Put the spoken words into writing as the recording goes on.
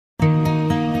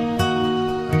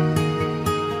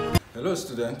Hello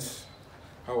students,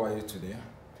 how are you today?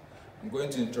 I'm going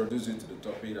to introduce you to the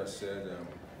topic that said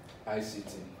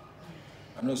ICT.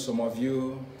 I know some of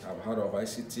you have heard of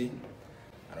ICT,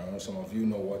 and I know some of you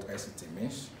know what ICT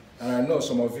means, and I know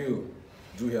some of you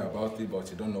do hear about it,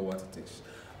 but you don't know what it is.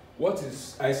 What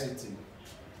is ICT?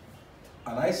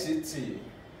 An ICT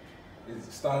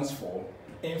stands for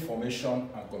Information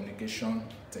and Communication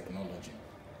Technology.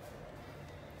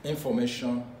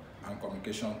 Information and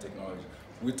Communication Technology.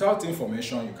 Without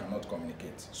information, you cannot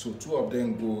communicate. So two of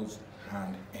them goes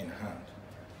hand in hand.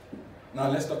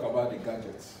 Now let's talk about the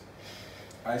gadgets.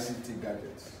 ICT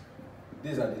gadgets.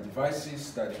 These are the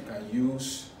devices that you can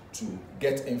use to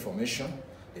get information.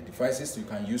 The devices you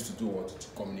can use to do what? To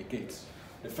communicate.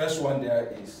 The first one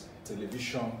there is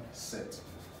television set.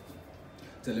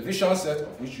 Television set,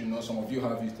 of which you know some of you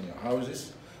have it in your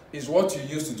houses, is what you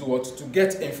use to do what? To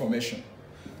get information.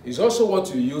 It's also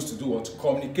what you use to do what? To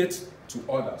communicate to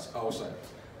others outside.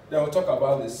 Then we'll talk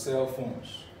about the cell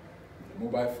phones, the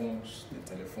mobile phones,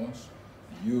 the telephones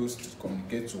used to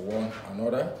communicate to one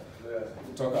another.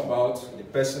 We'll talk about the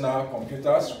personal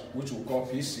computers, which we'll call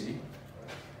PC.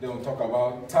 Then we'll talk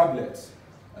about tablets.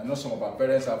 I know some of our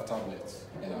parents have tablets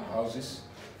in our houses.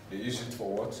 They use it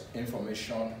for what?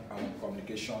 Information and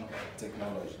communication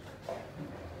technology.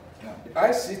 Now, the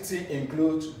ICT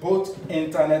includes both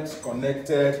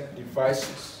internet-connected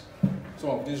devices. Some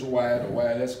of these wired or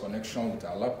wireless connection with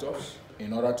our laptops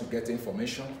in order to get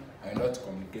information and in order to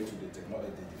communicate with the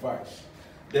technology, the device.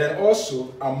 Then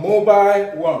also a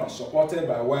mobile one supported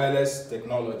by wireless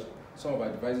technology. Some of our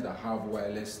devices that have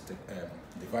wireless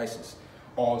devices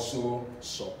also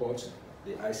support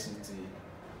the ICT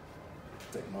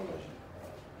technology.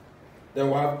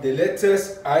 Then we have the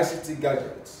latest ICT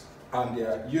gadgets, and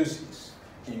their uses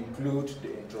include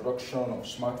the introduction of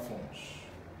smartphones,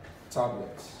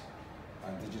 tablets,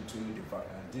 and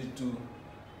digital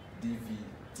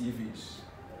TVs.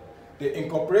 The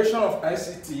incorporation of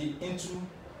ICT into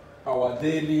our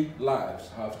daily lives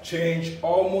have changed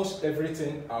almost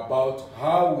everything about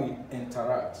how we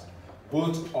interact,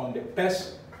 both on the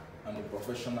person and the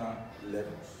professional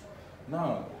levels.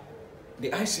 Now,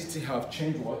 the ICT have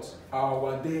changed what?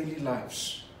 Our daily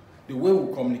lives. The way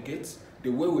we communicate, the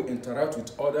way we interact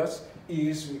with others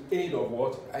is with aid of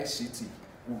what? ICT.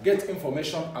 We get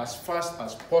information as fast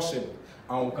as possible,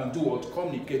 and we can do what?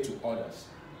 Communicate to others.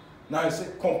 Now, it's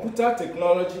computer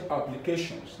technology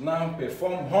applications now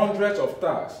perform hundreds of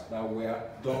tasks that were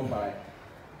done by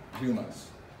humans.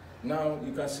 Now,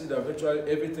 you can see that virtually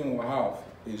everything we have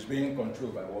is being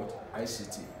controlled by what?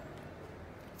 ICT.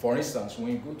 For instance,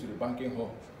 when you go to the banking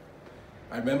hall,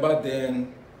 I remember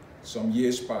then, some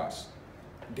years past,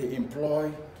 they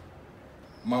employ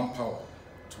manpower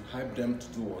to help them to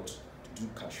do what? To do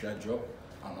cashier job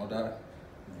and other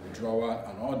withdrawal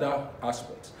and other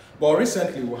aspects. But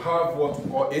recently we have what we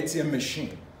call ATM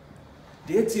machine.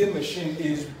 The ATM machine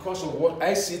is because of what?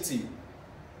 ICT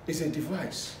is a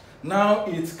device. Now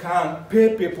it can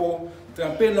pay people, it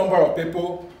can pay a number of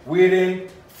people within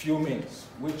few minutes,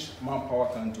 which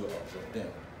manpower can do out of them.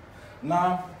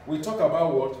 Now we talk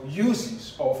about what?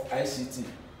 Uses of ICT.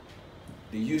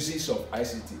 The uses of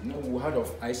ICT. You know, we heard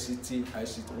of ICT.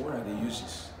 What are the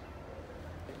uses?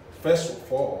 First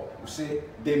of all, we say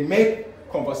they make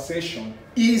conversation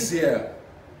easier.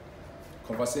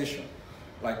 Conversation.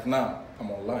 Like now,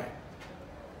 I'm online.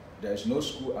 There's no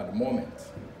school at the moment,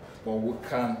 but we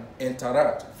can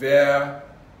interact via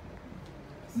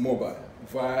mobile,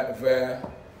 via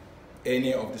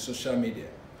any of the social media.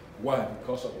 Why?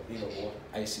 Because of the aid of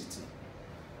what? ICT.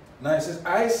 Now it says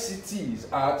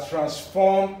ICTs are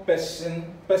transformed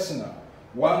personal,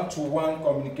 one-to-one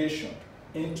communication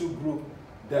into group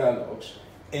dialogues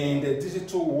in the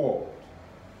digital world.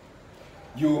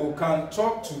 You can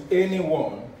talk to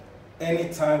anyone,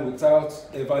 anytime without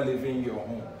ever leaving your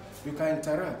home. You can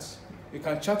interact. You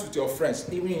can chat with your friends,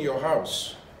 even in your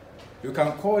house. You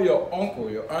can call your uncle,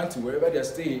 your auntie, wherever they're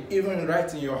staying, even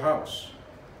right in your house.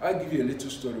 I'll give you a little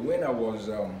story. When I was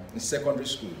in secondary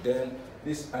school, then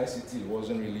this ICT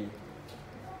wasn't really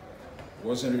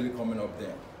coming up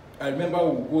then. I remember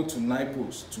we would go to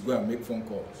NIPOS to go and make phone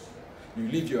calls. You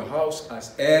leave your house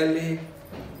as early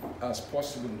as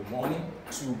possible in the morning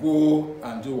to go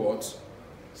and do what?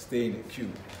 Stay in the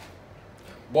queue.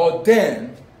 But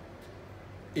then,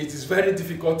 it is very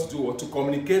difficult to do what? To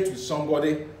communicate with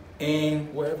somebody in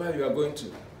wherever you are going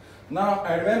to. Now,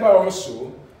 I remember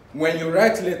also, when you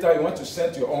write letter, you want to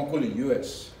send to your uncle in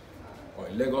US or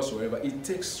in Lagos or wherever, it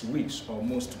takes weeks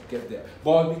almost to get there.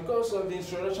 But because of the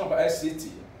introduction of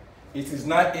ICT, it is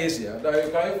now easier that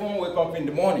you can even wake up in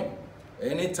the morning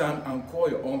anytime and call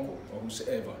your uncle or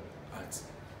whosoever at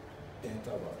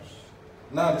intervals.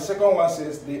 Now the second one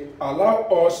says they allow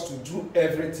us to do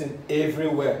everything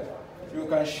everywhere. You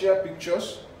can share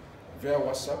pictures via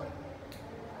WhatsApp,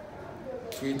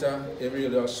 Twitter, every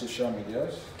other social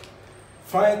medias.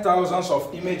 Find thousands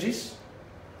of images.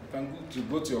 You can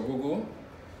go to your Google,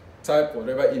 type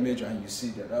whatever image and you see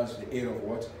that. That's the aid of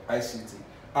what? ICT.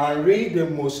 And read the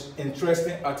most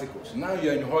interesting articles. Now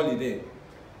you're in holiday.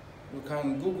 You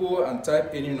can Google and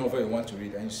type any novel you want to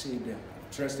read and you see there.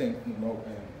 Interesting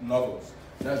novels.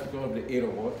 That's because of the aid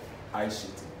of what?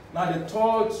 ICT. Now the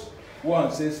third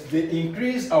one says they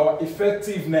increase our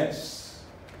effectiveness.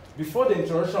 Before the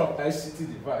introduction of ICT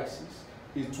devices,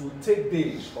 it will take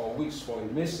days or weeks for a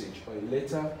message or a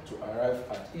letter to arrive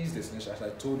at its destination, as I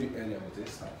told you earlier with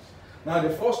this time. Now the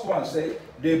first one says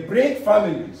they bring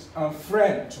families and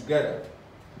friends together.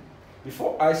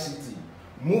 Before ICT,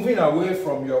 moving away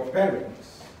from your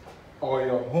parents or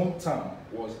your hometown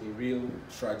was a real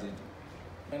tragedy.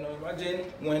 And imagine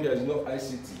when there's no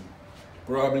ICT,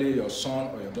 probably your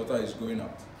son or your daughter is going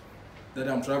out. Then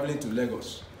I'm traveling to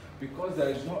Lagos. Because there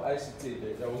is no ICT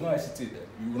there, there was no ICT there.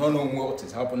 You will not know what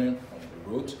is happening on the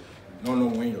road. You will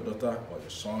not know when your daughter or your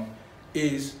son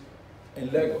is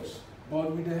in Lagos.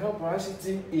 But with the help of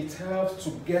ICT, it helps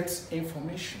to get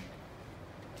information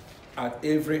at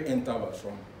every interval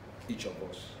from each of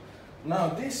us. Now,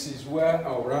 this is where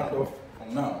I'll round off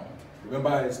from now. Remember,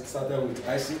 I started with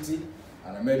ICT,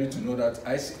 and I made you to know that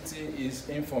ICT is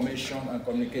information and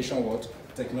communication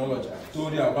technology. I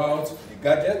told you about the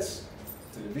gadgets,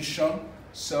 television,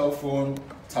 cell phone,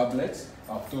 tablet.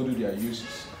 I've told you their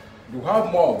uses. You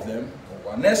have more of them.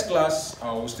 For our next class,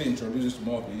 I will still introduce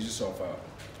more of the uses of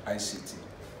ICT.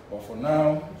 But for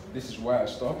now, this is where I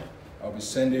stop. I'll be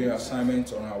sending you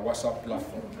assignments on our WhatsApp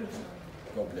platform.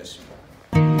 God bless you.